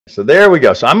So there we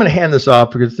go. So I'm going to hand this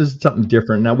off because this is something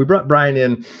different. Now, we brought Brian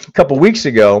in a couple of weeks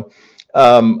ago.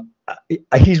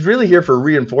 He's really here for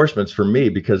reinforcements for me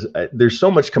because there's so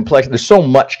much complexity. There's so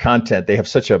much content. They have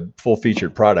such a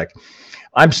full-featured product.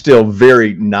 I'm still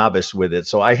very novice with it,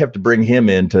 so I have to bring him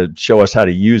in to show us how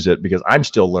to use it because I'm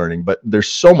still learning. But there's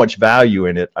so much value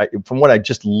in it. From what I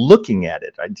just looking at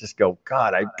it, I just go,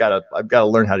 God, I've got to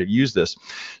learn how to use this.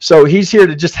 So he's here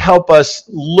to just help us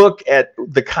look at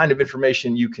the kind of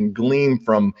information you can glean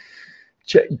from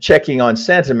checking on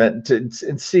sentiment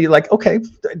and see, like, okay,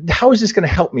 how is this going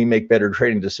to help me make better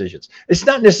trading decisions? It's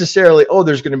not necessarily, oh,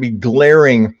 there's going to be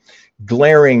glaring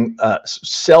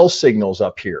sell signals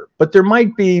up here, but there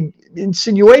might be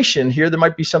insinuation here. There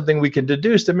might be something we can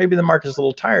deduce that maybe the market is a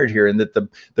little tired here and that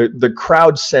the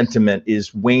crowd sentiment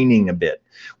is waning a bit.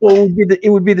 Well,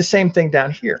 it would be the same thing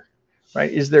down here,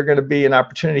 right? Is there going to be an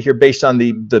opportunity here based on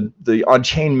the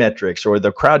on-chain metrics or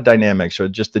the crowd dynamics or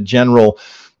just the general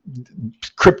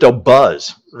crypto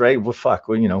buzz, right? Well, fuck,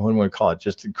 well, you know, what do we call it?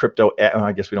 Just crypto.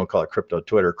 I guess we don't call it crypto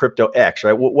Twitter, crypto X,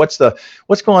 right? What's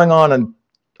going on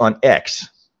X?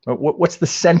 What's the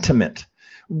sentiment?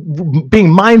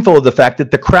 Being mindful of the fact that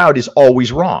the crowd is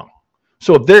always wrong.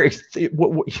 So if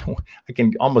I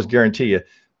can almost guarantee you,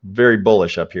 very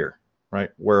bullish up here,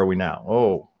 right? Where are we now?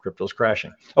 Oh, crypto's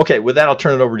crashing. Okay, with that, I'll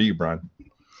turn it over to you, Brian.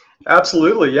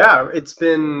 Absolutely, yeah. It's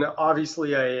been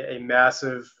obviously a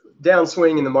massive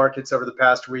downswing in the markets over the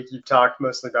past week. You've talked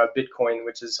mostly about Bitcoin,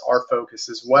 which is our focus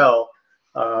as well.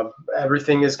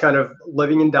 Everything is kind of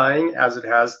living and dying, as it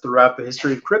has throughout the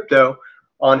history of crypto,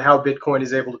 on how Bitcoin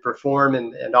is able to perform.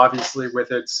 And obviously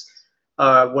with its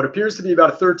what appears to be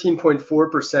about a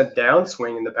 13.4%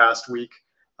 downswing in the past week,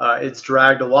 it's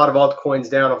dragged a lot of altcoins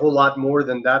down, a whole lot more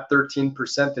than that 13%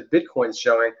 that Bitcoin's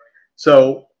showing.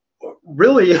 So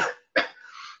really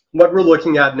what we're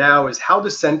looking at now is how the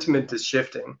sentiment is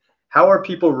shifting. How are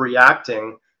people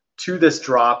reacting to this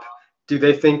drop? Do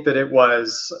they think that it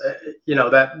was, you know,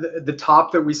 that the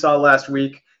top that we saw last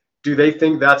week, do they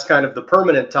think that's kind of the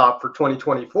permanent top for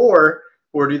 2024?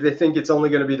 Or do they think it's only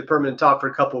going to be the permanent top for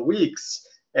a couple of weeks?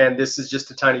 And this is just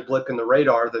a tiny blip in the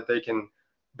radar that they can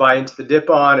buy into the dip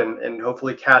on and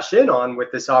hopefully cash in on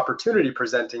with this opportunity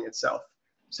presenting itself.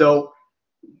 So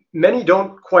many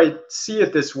don't quite see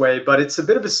it this way, but it's a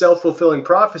bit of a self-fulfilling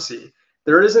prophecy.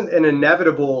 There isn't an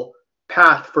inevitable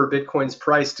path for Bitcoin's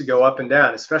price to go up and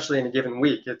down, especially in a given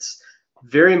week. It's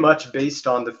very much based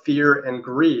on the fear and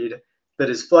greed that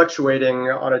is fluctuating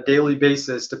on a daily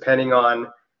basis, depending on,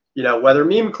 you know, whether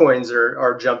meme coins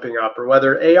are jumping up or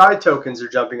whether AI tokens are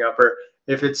jumping up, or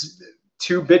if it's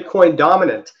too Bitcoin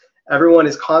dominant. Everyone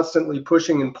is constantly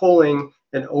pushing and pulling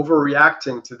and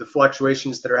overreacting to the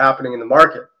fluctuations that are happening in the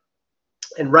market.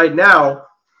 And right now,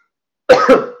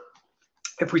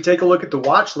 if we take a look at the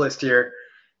watch list here,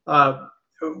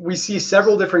 we see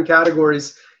several different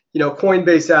categories. You know,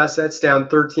 Coinbase assets down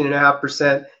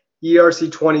 13.5%,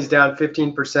 ERC20 is down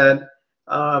 15%.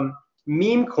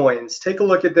 Meme coins, take a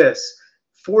look at this,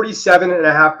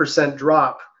 47.5%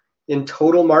 drop in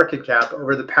total market cap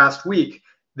over the past week.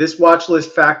 This watch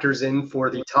list factors in for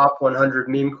the top 100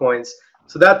 meme coins.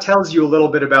 So that tells you a little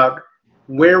bit about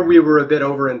where we were a bit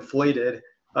overinflated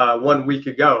 1 week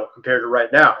ago compared to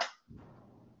right now.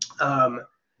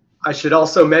 I should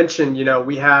also mention, you know,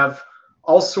 we have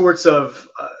all sorts of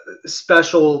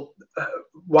special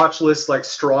watch lists like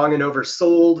strong and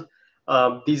oversold.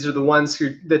 These are the ones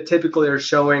that typically are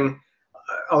showing,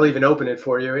 I'll even open it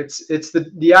for you. It's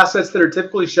the assets that are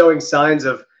typically showing signs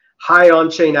of high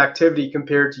on-chain activity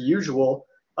compared to usual,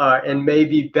 and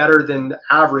maybe better than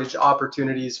average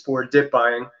opportunities for dip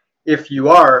buying if you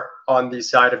are on the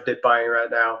side of dip buying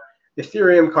right now.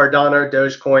 Ethereum, Cardano,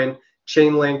 Dogecoin,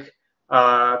 Chainlink,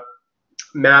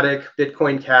 Matic,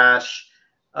 Bitcoin Cash,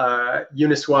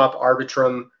 Uniswap,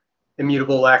 Arbitrum,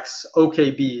 Immutable X,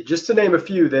 OKB, just to name a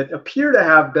few that appear to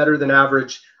have better than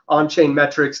average on-chain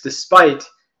metrics, despite,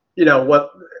 you know,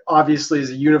 what obviously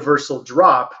is a universal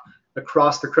drop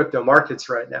across the crypto markets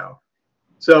right now.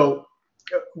 So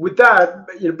with that,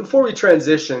 you know, before we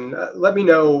transition, let me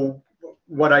know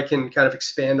what I can kind of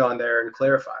expand on there and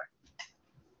clarify.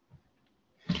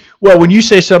 Well, when you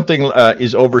say something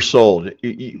is oversold,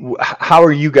 how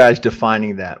are you guys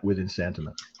defining that within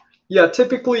sentiment? Yeah,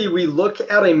 typically we look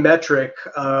at a metric.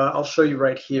 I'll show you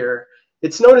right here.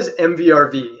 It's known as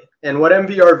MVRV. And what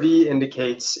MVRV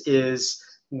indicates is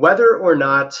whether or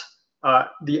not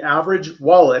the average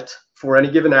wallet for any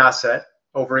given asset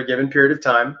over a given period of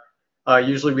time,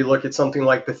 usually we look at something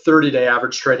like the 30-day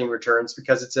average trading returns,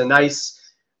 because it's a nice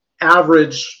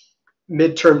average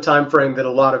midterm time frame that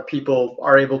a lot of people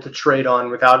are able to trade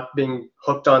on without being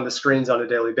hooked on the screens on a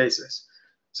daily basis.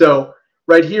 So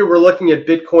right here, we're looking at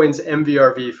Bitcoin's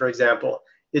MVRV, for example.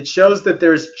 It shows that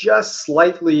there's just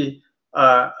slightly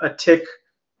a tick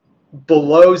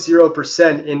below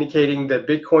 0%, indicating that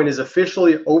Bitcoin is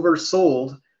officially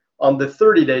oversold on the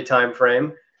 30-day time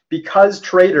frame because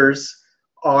traders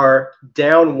are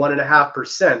down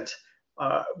 1.5%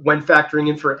 when factoring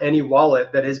in for any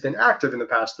wallet that has been active in the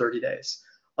past 30 days.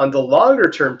 On the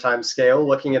longer term time scale,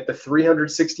 looking at the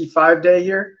 365-day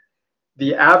here,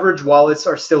 the average wallets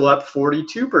are still up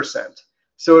 42%.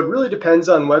 So it really depends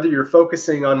on whether you're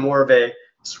focusing on more of a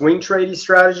swing trading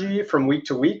strategy from week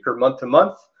to week or month to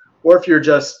month, or if you're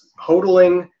just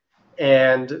hodling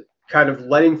and kind of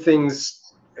letting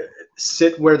things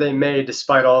sit where they may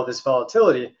despite all of this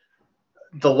volatility.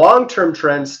 The long-term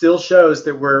trend still shows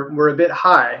that we're a bit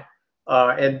high,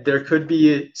 and there could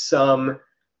be some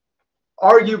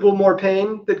arguable more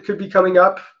pain that could be coming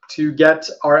up to get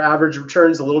our average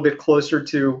returns a little bit closer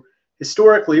to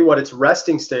historically what its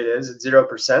resting state is at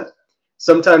 0%.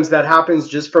 Sometimes that happens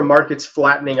just from markets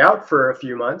flattening out for a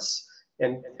few months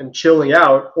and chilling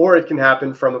out, or it can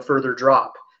happen from a further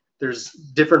drop. There's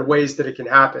different ways that it can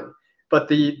happen. But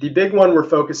the big one we're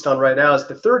focused on right now is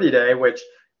the 30-day, which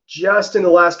just in the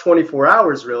last 24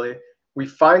 hours, really, we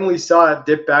finally saw it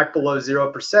dip back below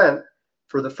 0%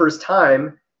 for the first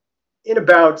time in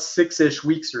about 6-ish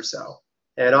weeks or so.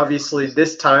 And obviously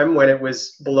this time when it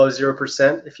was below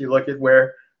 0%, if you look at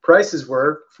where prices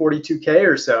were, 42K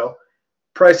or so,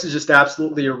 prices just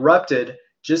absolutely erupted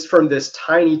just from this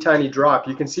tiny, tiny drop.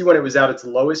 You can see when it was at its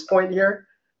lowest point here,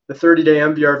 the 30-day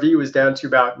MVRV was down to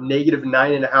about negative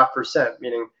 9.5%,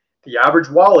 meaning the average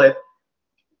wallet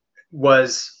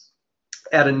was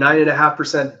at a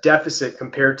 9.5% deficit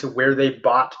compared to where they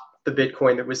bought the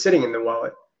Bitcoin that was sitting in the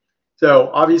wallet.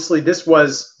 So obviously this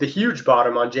was the huge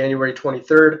bottom on January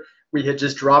 23rd. We had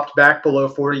just dropped back below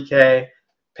 40K.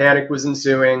 Panic was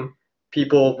ensuing.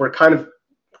 People were kind of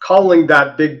calling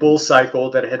that big bull cycle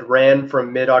that had ran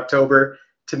from mid-October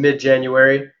to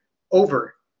mid-January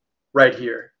over right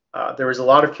here. There was a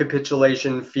lot of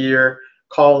capitulation, fear,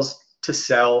 calls to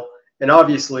sell, and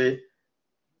obviously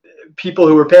people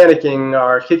who were panicking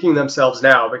are kicking themselves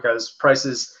now because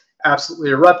prices absolutely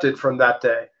erupted from that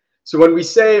day. So when we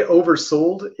say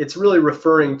oversold, it's really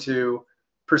referring to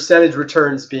percentage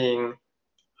returns being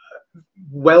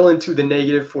well into the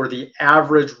negative for the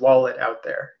average wallet out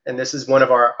there. And this is one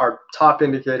of our top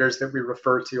indicators that we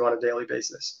refer to on a daily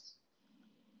basis.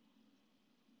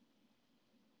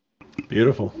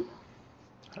 Beautiful.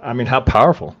 I mean, how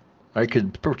powerful, right?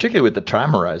 Particularly with the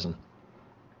time horizon.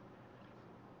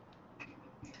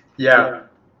 Yeah.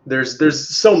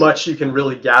 There's so much you can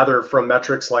really gather from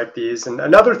metrics like these. And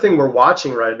another thing we're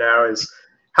watching right now is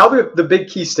how the big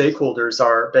key stakeholders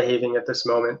are behaving at this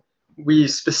moment. We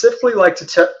specifically like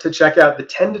to check out the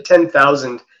 10 to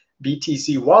 10,000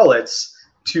 BTC wallets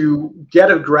to get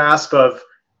a grasp of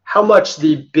how much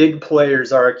the big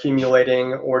players are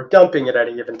accumulating or dumping at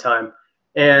any given time.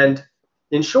 And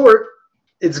in short,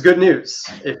 it's good news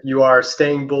if you are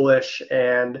staying bullish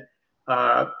and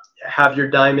have your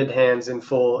diamond hands in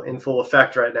full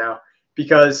effect right now,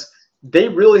 because they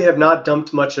really have not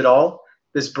dumped much at all.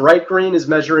 This bright green is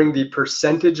measuring the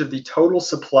percentage of the total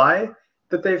supply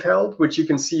that they've held, which you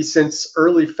can see since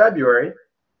early February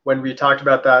when we talked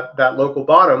about that local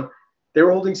bottom. They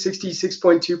were holding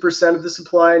 66.2% of the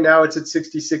supply. Now it's at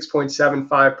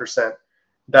 66.75%.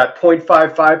 That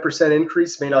 0.55%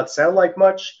 increase may not sound like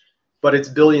much, but it's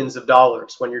billions of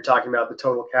dollars when you're talking about the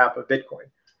total cap of Bitcoin.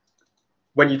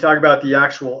 When you talk about the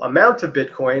actual amount of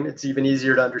Bitcoin, it's even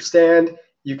easier to understand.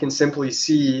 You can simply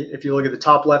see, if you look at the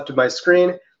top left of my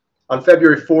screen, on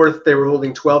February 4th, they were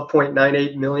holding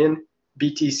 12.98 million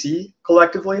BTC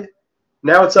collectively.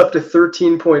 Now it's up to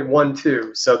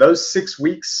 13.12. So those 6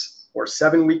 weeks or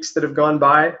 7 weeks that have gone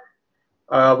by,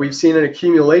 we've seen an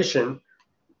accumulation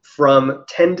from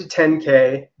 10 to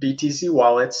 10K BTC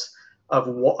wallets of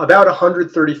about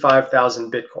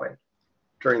 135,000 Bitcoin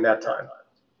during that time.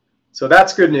 So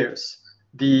that's good news.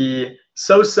 The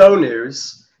so-so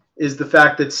news is the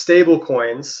fact that stable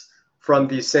coins from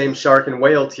these same shark and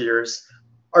whale tiers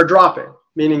are dropping,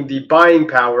 meaning the buying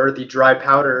power, the dry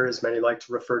powder, as many like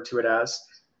to refer to it as,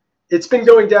 it's been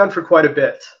going down for quite a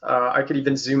bit. I could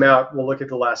even zoom out. We'll look at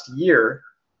the last year.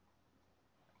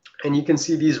 And you can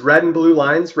see these red and blue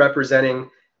lines representing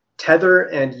Tether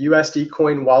and USD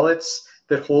coin wallets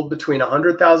that hold between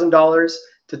 $100,000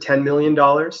 to $10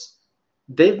 million.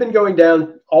 They've been going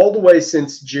down all the way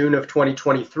since June of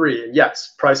 2023. And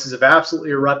yes, prices have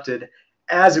absolutely erupted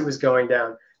as it was going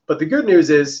down. But the good news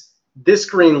is this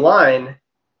green line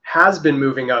has been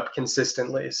moving up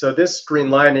consistently. So this green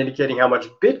line indicating how much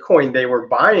Bitcoin they were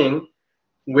buying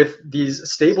with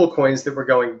these stable coins that were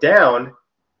going down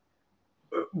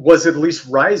was at least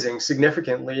rising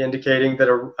significantly, indicating that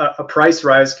a price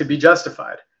rise could be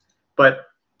justified. But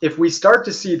if we start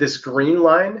to see this green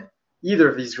line, either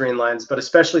of these green lines, but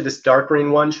especially this dark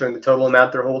green one showing the total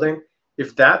amount they're holding,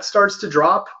 if that starts to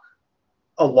drop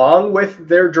along with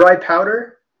their dry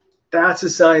powder, that's a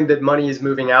sign that money is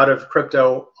moving out of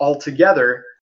crypto altogether